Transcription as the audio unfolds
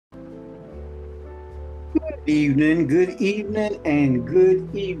Good evening, and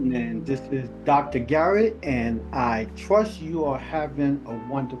good evening. This is Dr. Garrett, and I trust you are having a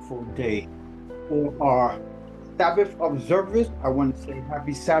wonderful day. For our Sabbath observers, I want to say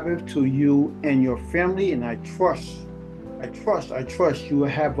happy Sabbath to you and your family, and I trust you will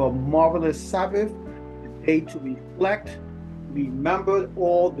have a marvelous Sabbath, a day to reflect, remember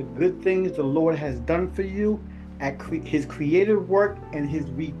all the good things the Lord has done for you at His creative work and His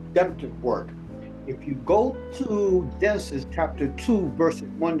redemptive work. If you go to Genesis chapter 2, verses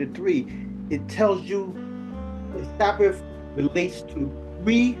 1 to 3, it tells you the Sabbath relates to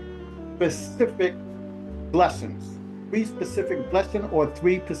three specific blessings, three specific blessings or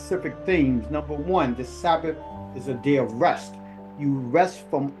three specific themes. Number one, the Sabbath is a day of rest. You rest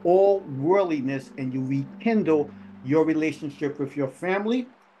from all worldliness and you rekindle your relationship with your family,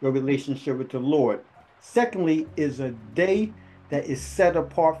 your relationship with the Lord. Secondly, is a day that is set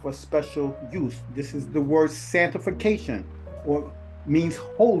apart for special use. This is the word sanctification, or means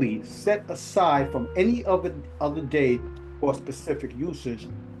holy, set aside from any other day for specific usage.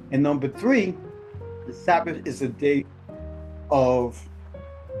 And number three, the Sabbath is a day of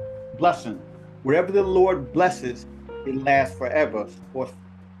blessing. Whatever the Lord blesses, it lasts forever.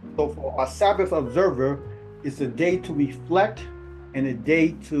 So for our Sabbath observer, it's a day to reflect and a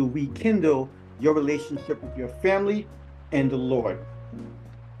day to rekindle your relationship with your family and the Lord.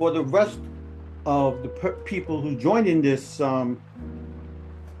 For the rest of the people who joined in this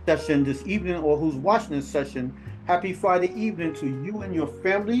session this evening or who's watching this session, happy Friday evening to you and your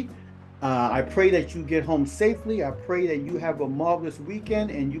family. I pray that you get home safely. I pray that you have a marvelous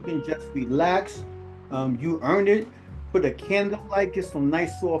weekend and you can just relax. You earned it. Put a candlelight, get some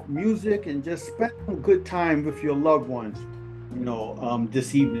nice soft music, and just spend some good time with your loved ones,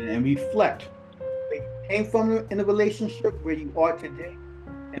 this evening and reflect where you came from in a relationship, where you are today,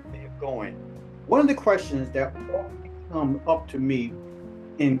 and where you're going. One of the questions that always come up to me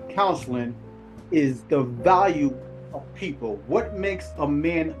in counseling is the value of people. What makes a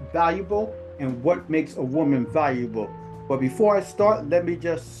man valuable and what makes a woman valuable? But before I start, let me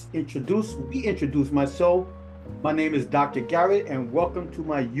just reintroduce myself. My name is Dr. Garrett, and welcome to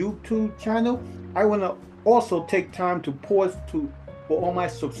my YouTube channel. I want to also take time to pause for all my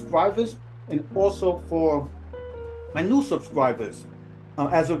subscribers and also for my new subscribers.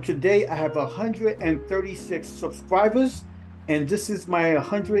 As of today, I have 136 subscribers, and this is my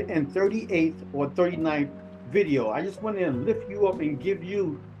 138th or 39th video. I just want to lift you up and give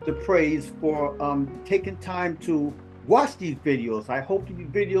you the praise for taking time to watch these videos. I hope these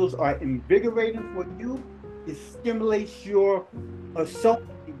videos are invigorating for you. It stimulates your self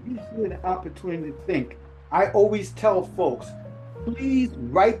and gives you an opportunity to think. I always tell folks, please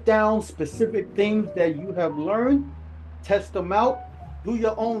write down specific things that you have learned, test them out, do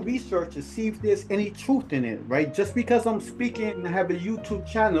your own research to see if there's any truth in it, right? Just because I'm speaking and have a YouTube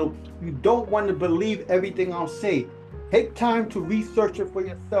channel, you don't want to believe everything I'll say. Take time to research it for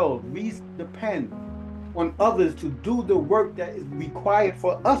yourself. Depend on others to do the work that is required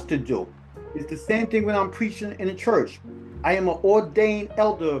for us to do. It's the same thing when I'm preaching in a church. I am an ordained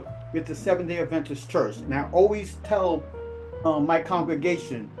elder with the Seventh-day Adventist Church, and I always tell my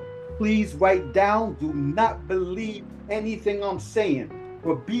congregation, please write down, do not believe anything I'm saying,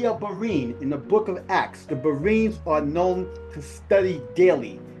 but be a Berean. In the book of Acts, the Bereans are known to study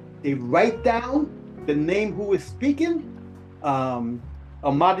daily. They write down the name who is speaking.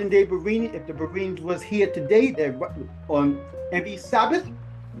 A modern day Berean, if the Bereans was here today, they on every Sabbath,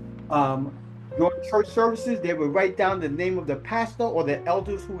 um, during church services, they would write down the name of the pastor or the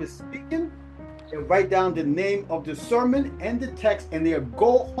elders who is speaking, and write down the name of the sermon and the text, and they'll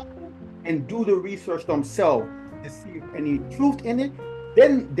go home and do the research themselves to see if any truth in it.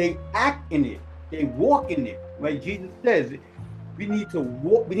 Then they act in it. They walk in it. Like Jesus says, we need to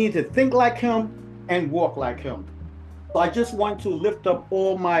walk, we need to think like him and walk like him. So I just want to lift up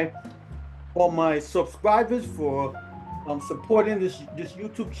all my subscribers for supporting this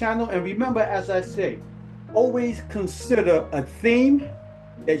YouTube channel. And remember, as I say, always consider a theme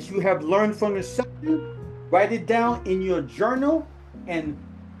that you have learned from the session. Write it down in your journal, and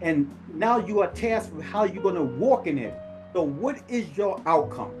now you are tasked with how you're going to walk in it. So, what is your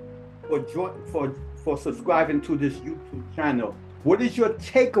outcome for subscribing to this YouTube channel? What is your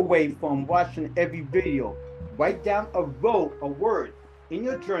takeaway from watching every video? Write down a word in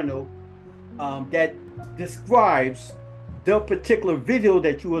your journal that describes the particular video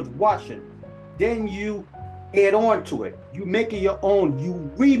that you was watching. Then you add on to it. You make it your own.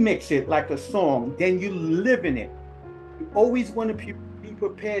 You remix it like a song. Then you live in it. You always want to be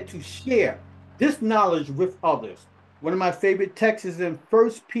prepared to share this knowledge with others. One of my favorite texts is in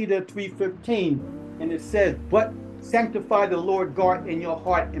 1 Peter 3:15. And it says, but sanctify the Lord God in your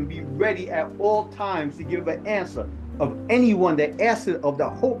heart and be ready at all times to give an answer of anyone that asks of the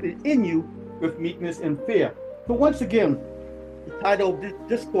hope in you with meekness and fear. So once again, the title of this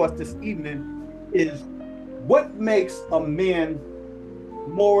discourse this evening is what makes a man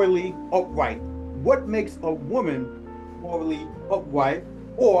morally upright? What makes a woman morally upright?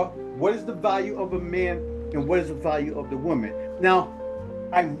 Or what is the value of a man and what is the value of the woman? Now,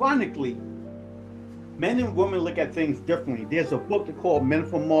 ironically, men and women look at things differently. There's a book called Men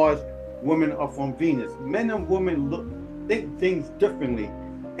from Mars, Women Are from Venus. Men and women think things differently.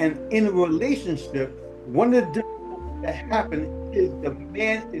 And in a relationship, one of the difficulties that happen is the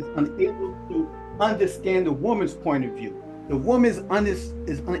man is unable to understand the woman's point of view. The woman is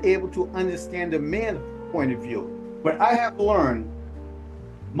unable to understand the man's point of view. But I have learned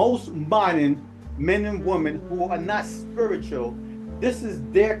most modern men and women who are not spiritual, this is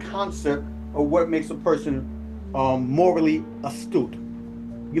their concept of what makes a person morally astute.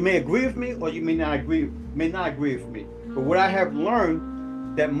 You may agree with me or you may not agree with me. But what I have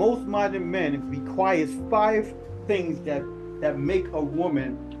learned that most modern men requires 5 things that make a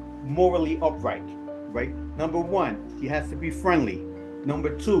woman morally upright, right? Number 1, she has to be friendly.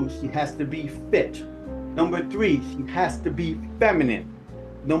 Number 2, she has to be fit. Number 3, she has to be feminine.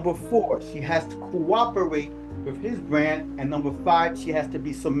 Number 4, she has to cooperate with his brand. And number 5, she has to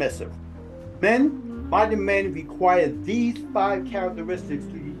be submissive. Modern men require these 5 characteristics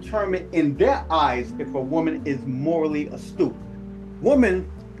to determine in their eyes if a woman is morally astute. Woman's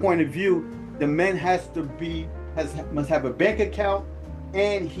point of view, the man must have a bank account,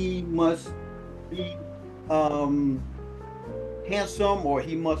 and he must be handsome, or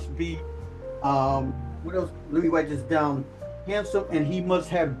he must be what else? Let me write this down. Handsome, and he must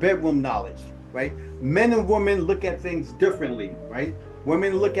have bedroom knowledge, right? Men and women look at things differently, right?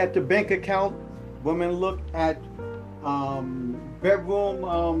 Women look at the bank account. Women look at bedroom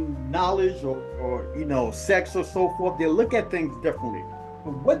knowledge, or sex or so forth. They look at things differently.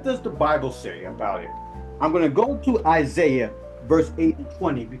 But what does the Bible say about it? I'm going to go to Isaiah verse 8 and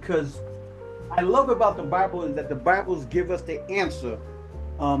 20, because I love about the Bible is that the Bibles give us the answer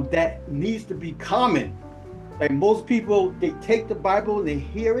that needs to be common. Like most people, they take the Bible and they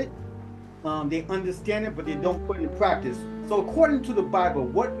hear it, they understand it, but they don't put it in practice. So according to the Bible,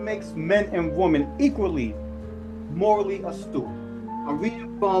 what makes men and women equally morally astute? I'm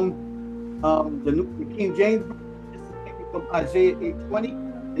reading from the King James. This is taken from Isaiah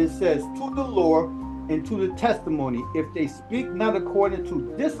 8:20. It says, to the law and to the testimony, if they speak not according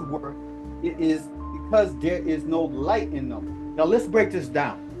to this word, it is because there is no light in them. Now let's break this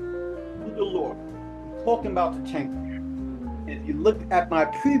down. To the Lord, we're talking about the 10 Commandments. If you look at my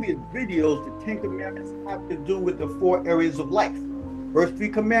previous videos, the 10 Commandments have to do with the 4 areas of life. First 3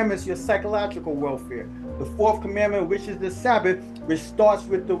 commandments, your psychological welfare. The 4th commandment, which is the Sabbath, which starts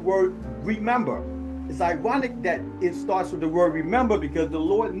with the word remember. It's ironic that it starts with the word remember, because the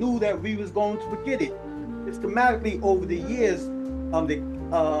Lord knew that we was going to forget it. Systematically over the years,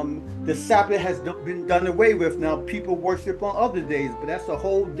 the Sabbath has been done away with. Now people worship on other days, but that's a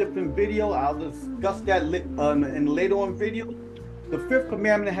whole different video. I'll discuss that in later on video. The 5th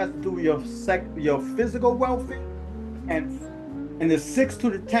commandment has to do with your physical welfare, and the 6th to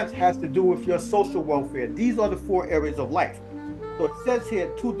the 10th has to do with your social welfare. These are the 4 areas of life. So it says here,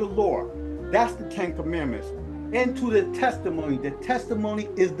 to the law, that's the 10 commandments, and to the testimony. The testimony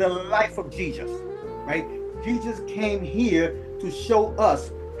is the life of Jesus, right? Jesus came here to show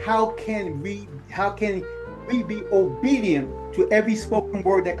us how can we be obedient to every spoken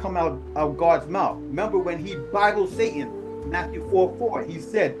word that come out of God's mouth. Remember when he Bible Satan, Matthew 4:4, he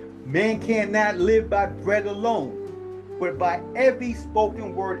said, man cannot live by bread alone, but by every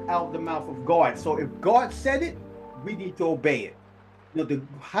spoken word out of the mouth of God. So if God said it, we need to obey it. The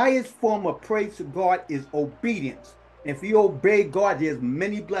highest form of praise to God is obedience. If you obey God, there's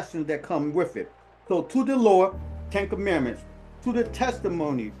many blessings that come with it. So to the law, 10 commandments. To the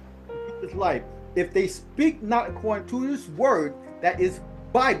testimony, Jesus' life. If they speak not according to this word, that is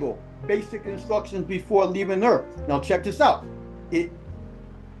Bible, basic instructions before leaving earth. Now check this out. If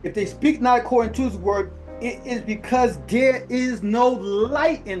they speak not according to his word, it is because there is no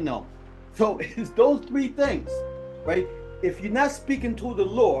light in them. So it's those 3 things, right? If you're not speaking to the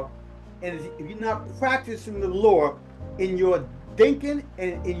law, and if you're not practicing the law in your thinking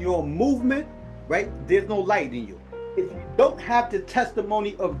and in your movement, right, there's no light in you. If you don't have the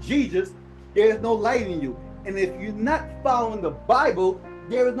testimony of Jesus, there's no light in you. And if you're not following the Bible,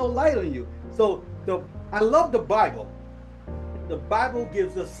 there is no light in you. So I love the Bible. The Bible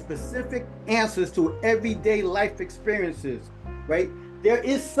gives us specific answers to everyday life experiences, right? There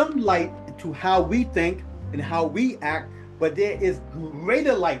is some light to how we think and how we act, but there is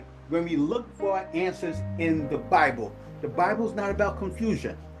greater light when we look for answers in the Bible. The Bible is not about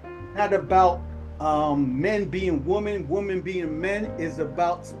confusion, not about men being women, women being men. Is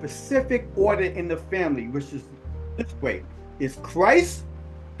about specific order in the family, which is this way: is Christ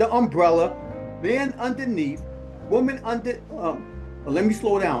the umbrella, man underneath, woman under. Let me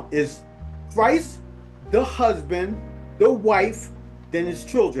slow down. Is Christ the husband, the wife, then his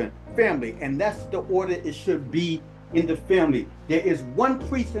children, family, and that's the order it should be in the family. There is one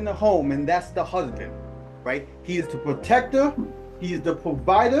priest in the home, and that's the husband, right? He is the protector, he is the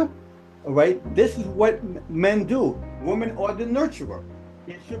provider, all right? This is what men do. Women are the nurturer.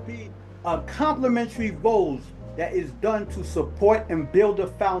 It should be a complementary roles that is done to support and build a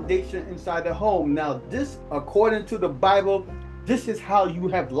foundation inside the home. Now, this, according to the Bible, this is how you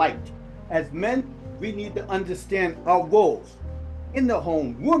have light. As men, we need to understand our roles in the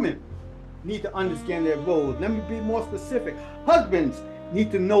home. Women need to understand their roles. Let me be more specific. Husbands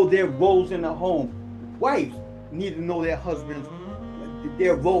need to know their roles in the home. Wives need to know their husbands,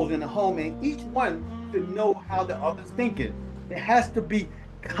 their roles in the home, and each one to know how the other's thinking. It has to be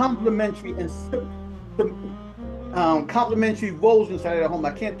complementary and complementary roles inside of the home.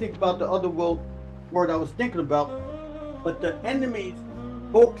 I can't think about the other word I was thinking about, but the enemy's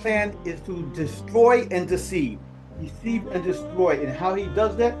whole plan is to destroy and deceive and destroy. And how he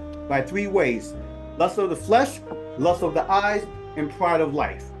does that? By three ways: lust of the flesh, lust of the eyes, and pride of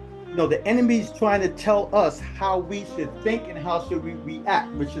life. You know, the enemy's trying to tell us how we should think and how should we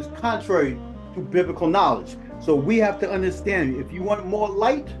react, which is contrary to biblical knowledge. So we have to understand, if you want more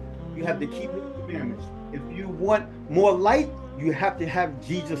light, you have to keep the commandments. If you want more light, you have to have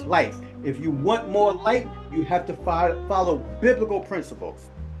Jesus' life. If you want more light, you have to follow biblical principles,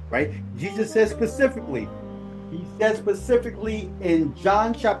 right? Jesus says specifically, he says specifically in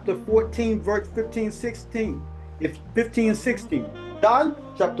John chapter 14, verse 15, 16. It's 15 and 16. John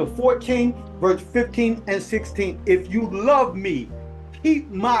chapter 14, verse 15 and 16. If you love me, keep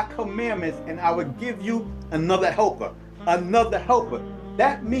my commandments, and I will give you another helper. Another helper.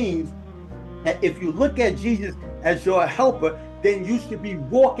 That means that if you look at Jesus as your helper, then you should be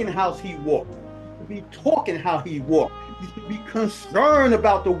walking how he walked. You should be talking how he walked. You should be concerned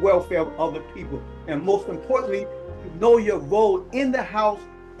about the welfare of other people. And most importantly, you know your role in the house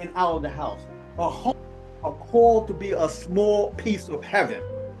and out of the house. A home are called to be a small piece of heaven.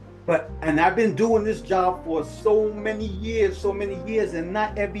 And I've been doing this job for so many years, and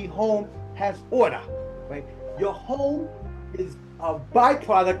not every home has order, right? Your home is a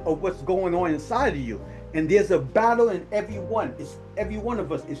byproduct of what's going on inside of you. And there's a battle in every one. It's every one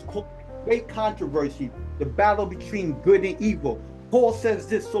of us. It's called great controversy, the battle between good and evil. Paul says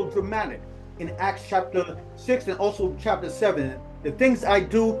this so dramatic in Acts chapter 6 and also chapter 7. The things I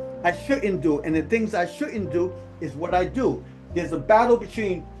do, I shouldn't do. And the things I shouldn't do is what I do. There's a battle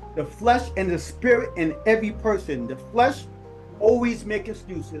between the flesh and the spirit in every person. The flesh always make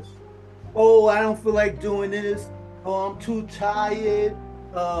excuses. Oh, I don't feel like doing this. Oh, I'm too tired.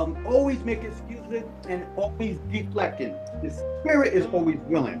 Always make excuses and always deflecting. The spirit is always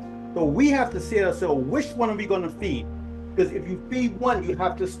willing. So we have to say to ourselves, which one are we going to feed? Because if you feed one, you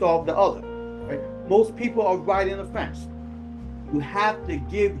have to starve the other. Right? Most people are riding the fence. You have to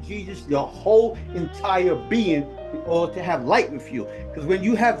give Jesus your whole entire being in order to have light with you. Because when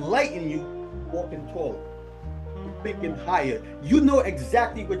you have light in you, you're walking taller, you're thinking higher. You know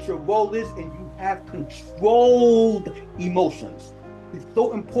exactly what your role is, and you have controlled emotions. It's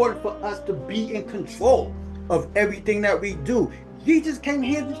so important for us to be in control of everything that we do. Jesus came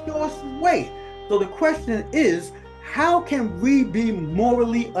here to show us the way. So the question is, how can we be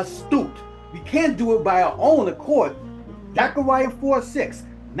morally astute? We can't do it by our own accord. Zechariah 4:6,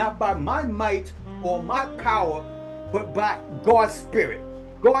 not by my might or my power, but by God's Spirit.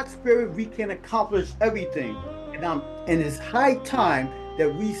 God's Spirit, we can accomplish everything. And it's high time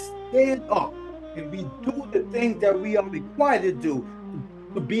that we stand up and we do the things that we are required to do,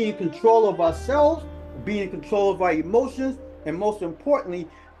 to be in control of ourselves, to be in control of our emotions, and most importantly,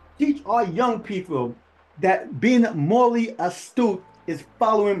 teach our young people that being morally astute is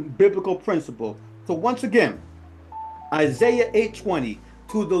following biblical principle. So once again, Isaiah 8:20,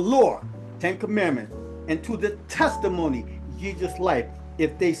 to the law, 10 commandments, and to the testimony, Jesus' life.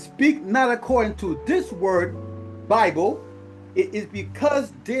 If they speak not according to this word, Bible, it is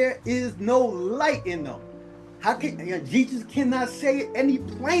because there is no light in them. How can Jesus cannot say it any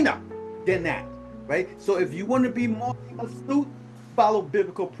plainer than that, right? So if you want to be more astute, follow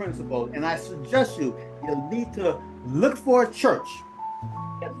biblical principles. And I suggest you need to look for a church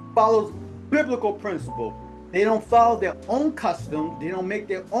that follows biblical principle. They don't follow their own customs. They don't make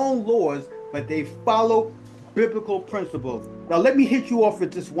their own laws, but they follow biblical principles. Now, let me hit you off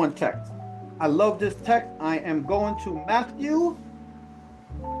with this one text. I love this text. I am going to Matthew,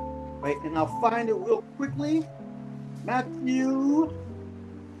 right? And I'll find it real quickly. Matthew,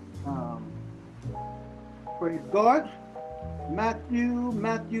 praise God. Matthew.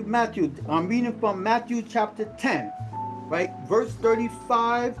 I'm reading from Matthew chapter 10, right? Verse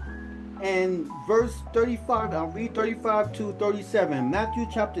 35 and verse 35. I'll read 35 to 37. Matthew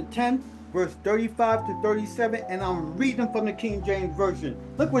chapter 10, verse 35 to 37. And I'm reading from the King James Version.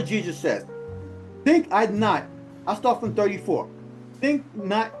 Look what Jesus says. I'll start from 34. Think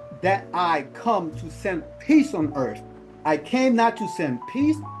not that I come to send peace on earth. I came not to send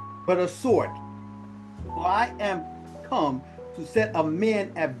peace, but a sword. For I am come to set a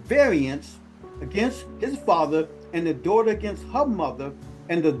man at variance against his father, and the daughter against her mother,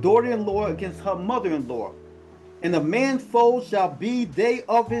 and the daughter-in-law against her mother-in-law. And a man's foes shall be they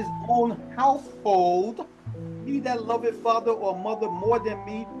of his own household. He that loveth father or mother more than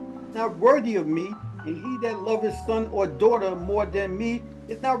me is not worthy of me, and he that loveth son or daughter more than me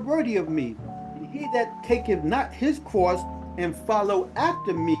is not worthy of me. And he that taketh not his cross and follow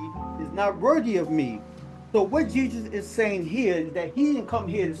after me is not worthy of me. So what Jesus is saying here is that he didn't come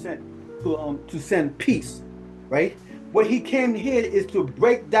here to send peace, right? What he came here is to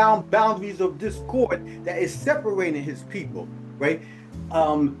break down boundaries of discord that is separating his people, right?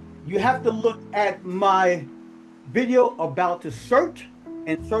 You have to look at my video about the CERT,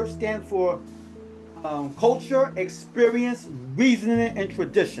 and CERT stands for culture, experience, reasoning, and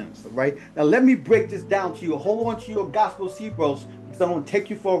traditions, right? Now let me break this down to you. Hold on to your gospel seatbelts because I'm going to take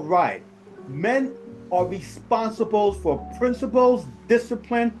you for a ride. Men are responsible for principles,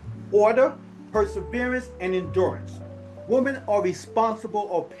 discipline, order, perseverance, and endurance. Women are responsible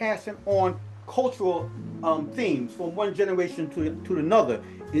or passing on cultural themes from one generation to another.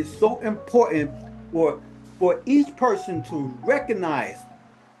 It's so important for each person to recognize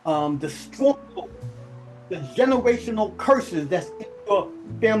the stronghold, the generational curses that's in your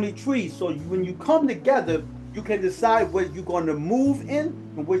family tree. So when you come together, you can decide what you're going to move in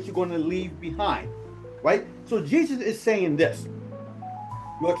and what you're going to leave behind, right? So Jesus is saying this: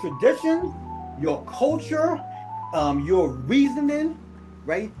 your tradition, your culture, your reasoning,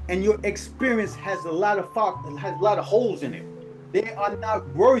 right, and your experience has a lot of holes in it. They are not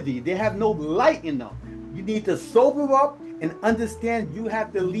worthy. They have no light in them. You need to sober up and understand you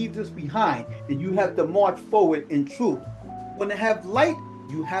have to leave this behind, and you have to march forward in truth. When you have light,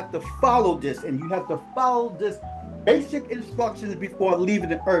 you have to follow this, and you have to follow this basic instructions before leaving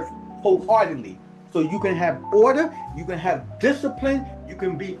the earth wholeheartedly. So you can have order, you can have discipline, you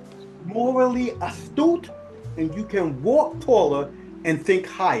can be morally astute, and you can walk taller and think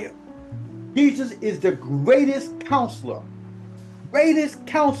higher. Jesus is the greatest counselor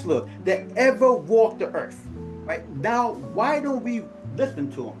that ever walked the earth. Right now, why don't we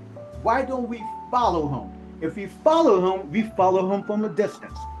listen to him? Why don't we follow him? If we follow him from a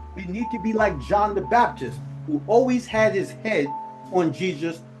distance. We need to be like John the Baptist, who always had his head on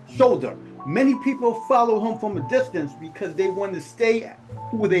Jesus' shoulder. Many people follow him from a distance because they want to stay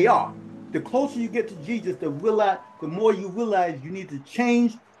who they are. The closer you get to Jesus, the more you realize you need to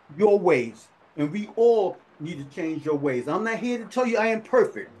change your ways. And we all need to change your ways. I'm not here to tell you I am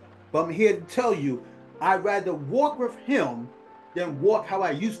perfect, but I'm here to tell you I'd rather walk with him than walk how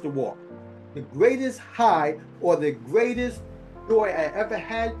I used to walk. The greatest high or the greatest joy I ever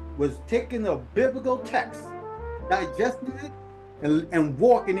had was taking a biblical text, digesting it, and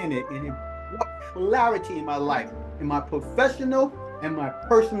walking in it. And it brought clarity in my life, in my professional and my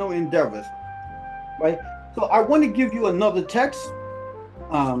personal endeavors, right? So I want to give you another text.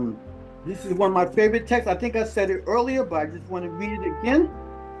 This is one of my favorite texts. I think I said it earlier, but I just want to read it again.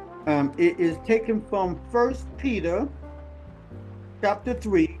 It is taken from 1 Peter chapter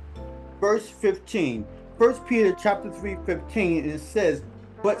 3, verse 15. 1 Peter chapter 3, 15, and it says,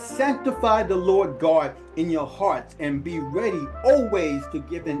 "But sanctify the Lord God in your hearts, and be ready always to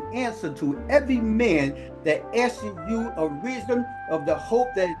give an answer to every man that asks you a reason of the hope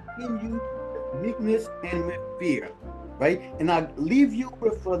that is in you, with meekness and with fear." Right? And I'll leave you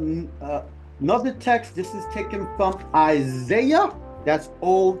with another text. This is taken from Isaiah. That's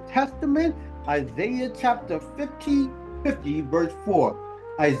Old Testament. Isaiah chapter 50, verse 4.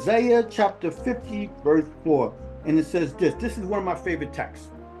 Isaiah chapter 50, verse 4. And it says this. This is one of my favorite texts.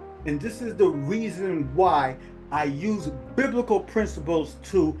 And this is the reason why I use biblical principles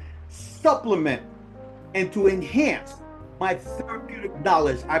to supplement and to enhance my therapeutic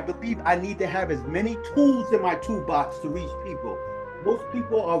knowledge. I believe I need to have as many tools in my toolbox to reach people. Most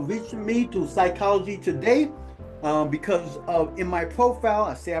people are reaching me to Psychology Today because of in my profile,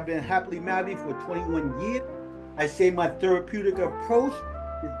 I say I've been happily married for 21 years. I say my therapeutic approach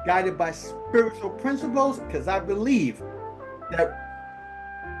is guided by spiritual principles because I believe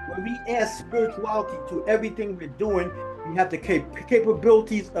that when we add spirituality to everything we're doing, we have the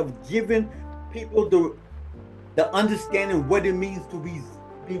capabilities of giving people the understanding what it means to be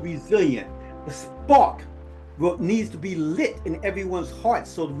resilient. The spark needs to be lit in everyone's heart.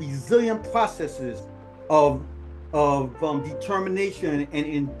 So the resilient processes of determination and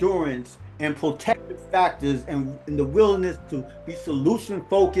endurance and protective factors and the willingness to be solution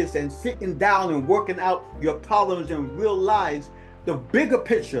focused and sitting down and working out your problems in real lives, the bigger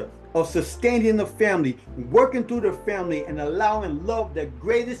picture of sustaining the family, working through the family and allowing love, the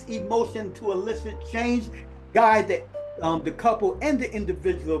greatest emotion to elicit change, guide the couple and the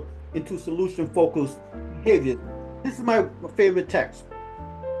individual into solution focused behaviors. This is my favorite text.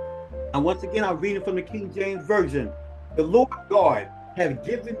 And once again, I'm reading from the King James Version. The Lord God have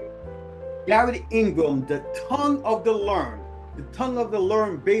given Garrett Ingram the tongue of the learned. The tongue of the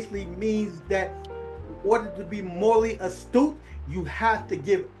learned basically means that in order to be morally astute, you have to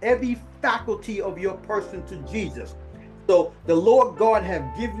give every faculty of your person to Jesus. So the Lord God have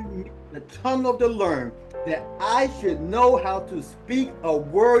given me the tongue of the learned, that I should know how to speak a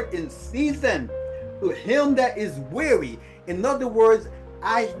word in season to him that is weary. In other words,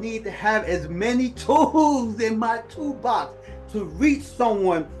 I need to have as many tools in my toolbox to reach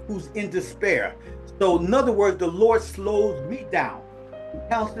someone who's in despair. So in other words, the Lord slows me down. In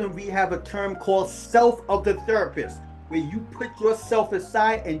counseling, we have a term called self of the therapist, where you put yourself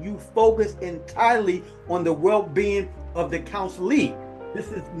aside and you focus entirely on the well-being of the counselee. This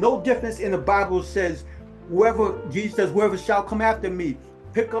is no difference in the Bible. Says, Jesus says, whoever shall come after me,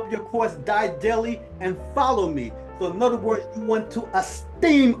 pick up your cross, die daily, and follow me. So in other words, you want to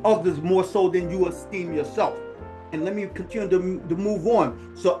esteem others more so than you esteem yourself. And let me continue to move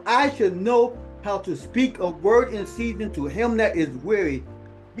on. So I should know how to speak a word in season to him that is weary.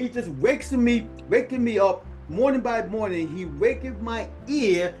 He just waking me up morning by morning. He waketh my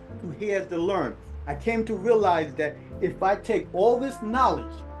ear to hear to learn. I came to realize that if I take all this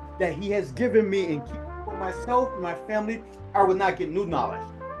knowledge that he has given me and keep it for myself and my family, I will not get new knowledge.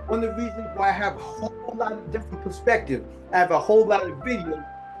 One of the reasons why I have a whole lot of different perspectives, I have a whole lot of videos,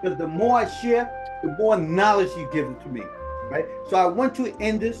 because the more I share, the more knowledge you give it to me, right? So I want to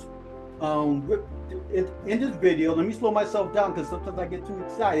end this in this video. Let me slow myself down because sometimes I get too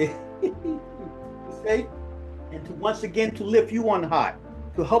excited. To say, and to once again to lift you on high,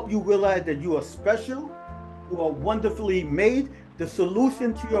 to help you realize that you are special, you are wonderfully made. The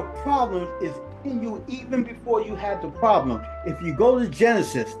solution to your problems is in you even before you had the problem. If you go to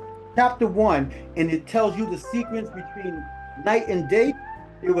Genesis chapter 1 and it tells you the sequence between night and day,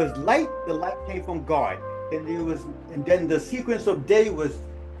 there was light, the light came from God. And then the sequence of day was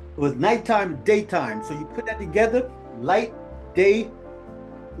nighttime, daytime. So you put that together, light, day,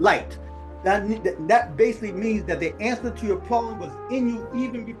 light. That basically means that the answer to your problem was in you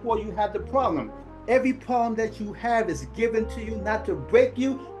even before you had the problem. Every problem that you have is given to you not to break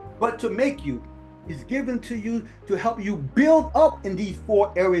you, but to make you. It's given to you to help you build up in these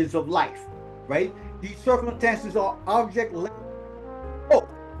 4 areas of life, right? These circumstances are object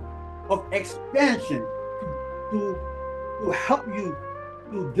of expansion to help you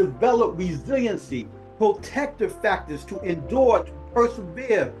to develop resiliency, protective factors, to endure, to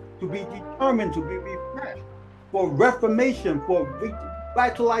persevere, to be determined, to be refreshed, for reformation, for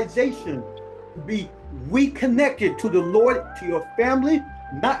revitalization, to be reconnected to the Lord, to your family,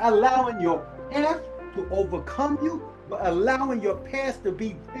 not allowing your past to overcome you, but allowing your past to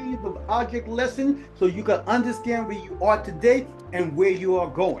be things of object lesson so you can understand where you are today and where you are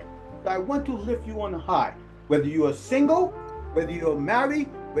going. So I want to lift you on high, whether you are single, whether you're married,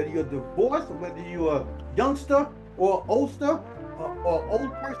 whether you're divorced, whether you're a youngster or oldster or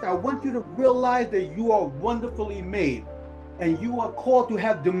old person. I want you to realize that you are wonderfully made and you are called to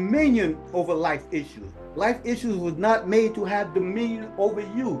have dominion over life issues. Life issues was not made to have dominion over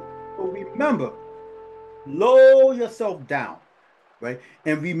you. So remember, lower yourself down, right?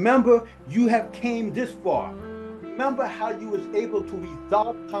 And remember, you have came this far. Remember how you was able to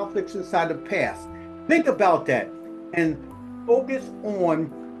resolve conflicts inside the past. Think about that and focus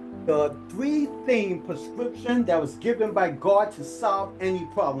on the 3-theme prescription that was given by God to solve any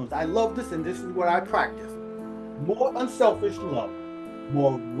problems. I love this, and this is what I practice. More unselfish love,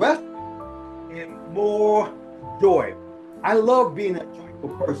 more rest, and more joy. I love being a joyful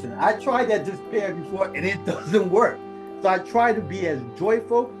person. I tried that despair before and it doesn't work. So I try to be as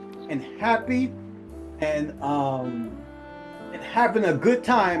joyful and happy and and having a good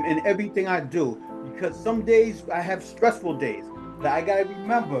time in everything I do. Because some days I have stressful days. That I gotta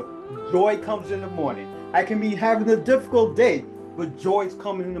remember, joy comes in the morning. I can be having a difficult day, but joy is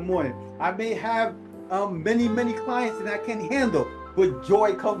coming in the morning. I may have many clients that I can't handle, but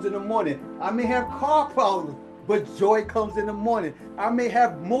joy comes in the morning. I may have car problems, but joy comes in the morning. I may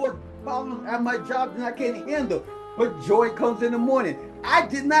have more problems at my job than I can handle, but joy comes in the morning. I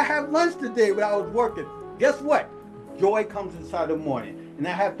did not have lunch today when I was working. Guess what? Joy comes inside the morning. And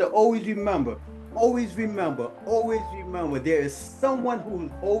I have to always remember, there is someone who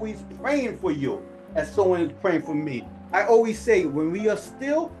is always praying for you as someone is praying for me. I always say, when we are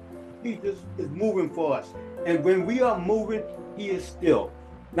still, Jesus is moving for us. And when we are moving, he is still.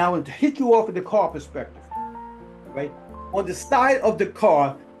 Now, to hit you off of the car perspective, right? On the side of the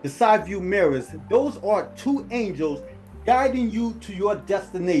car, the side view mirrors, those are two angels guiding you to your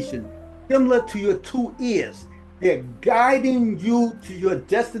destination, similar to your two ears. They're guiding you to your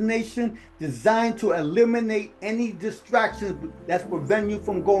destination, designed to eliminate any distractions that's preventing you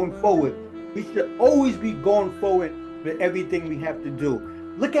from going forward. We should always be going forward with everything we have to do.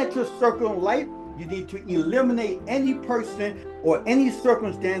 Look at your circle in life. You need to eliminate any person or any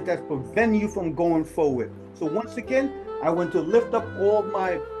circumstance that's preventing you from going forward. So once again, I want to lift up all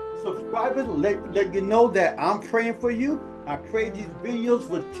my subscribers, let you know that I'm praying for you. I pray these videos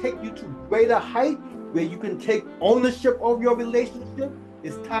will take you to greater height, where you can take ownership of your relationship.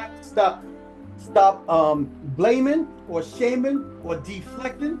 It's time to stop blaming or shaming or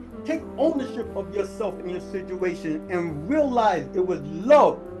deflecting. Take ownership of yourself and your situation, and realize it was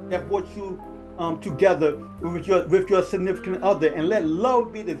love that brought you together with your significant other, and let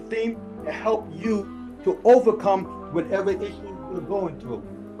love be the thing to help you to overcome whatever issue you're going through.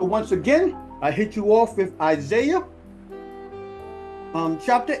 So once again, I hit you off with Isaiah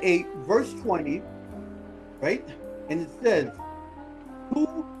chapter 8, verse 20, right? And it says,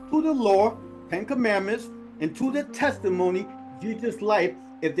 to the law, 10 commandments, and to the testimony, Jesus' life,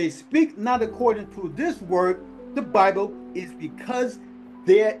 if they speak not according to this word, the Bible, is because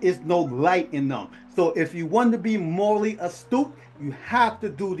there is no light in them. So if you want to be morally astute, you have to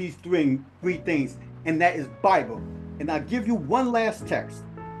do these three things, and that is Bible. And I'll give you one last text.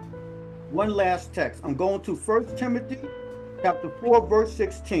 I'm going to 1 Timothy chapter 4, verse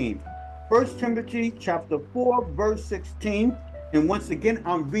 16. 1 Timothy chapter 4, verse 16. And once again,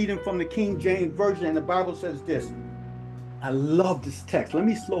 I'm reading from the King James Version, and the Bible says this. I love this text. Let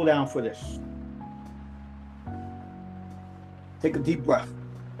me slow down for this. Take a deep breath.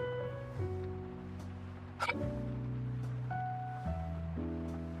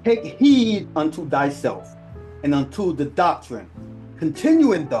 Take heed unto thyself and unto the doctrine.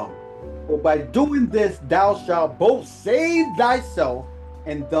 Continue in them, for by doing this thou shalt both save thyself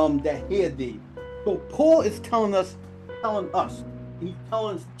and them that hear thee. So Paul is telling us, he's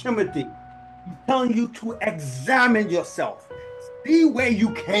telling Timothy, he's telling you to examine yourself. See where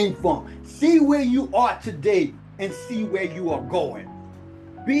you came from. See where you are today, and see where you are going.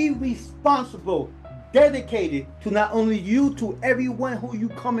 Be responsible, dedicated to not only you, to everyone who you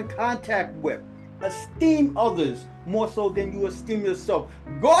come in contact with. Esteem others more so than you esteem yourself.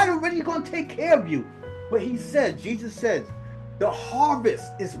 God already going to take care of you. But Jesus says, the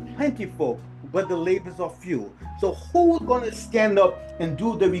harvest is plentiful, but the labors are few. So who's going to stand up and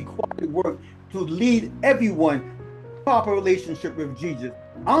do the required work to lead everyone proper relationship with Jesus?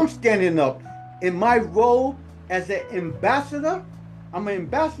 I'm standing up in my role as an ambassador. I'm an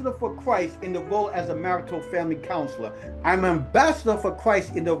ambassador for Christ in the role as a marital family counselor. I'm an ambassador for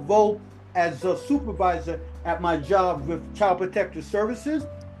Christ in the role as a supervisor at my job with Child Protective Services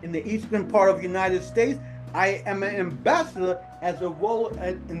in the eastern part of the United States. I am an ambassador as a role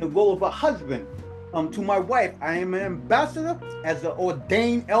in the role of a husband to my wife. I am an ambassador as an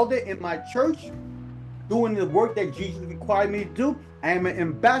ordained elder in my church, doing the work that Jesus required me to do. I am an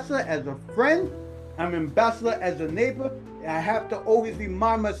ambassador as a friend. I'm an ambassador as a neighbor. I have to always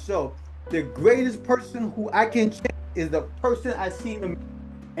remind myself, the greatest person who I can change is the person I see in the mirror.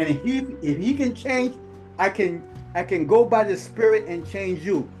 And if he can change, I can go by the Spirit and change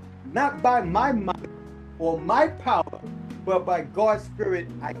you. Not by my might or my power, but by God's Spirit,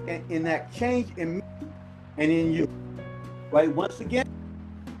 I can enact change in me and in you. Right? Once again,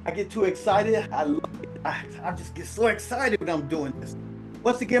 I get too excited. I love it. I just get so excited when I'm doing this.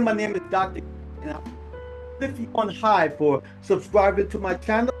 Once again, my name is Dr. And I lift you on high for subscribing to my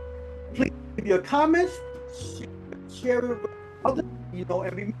channel. Please leave your comments, share it with others, and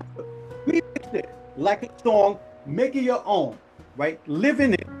remember, remix it like a song, make it your own, right? Live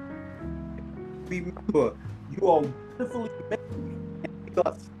in it. Remember, you are wonderfully made, and you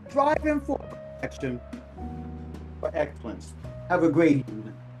are striving for perfection for excellence. Have a great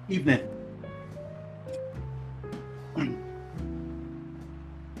evening.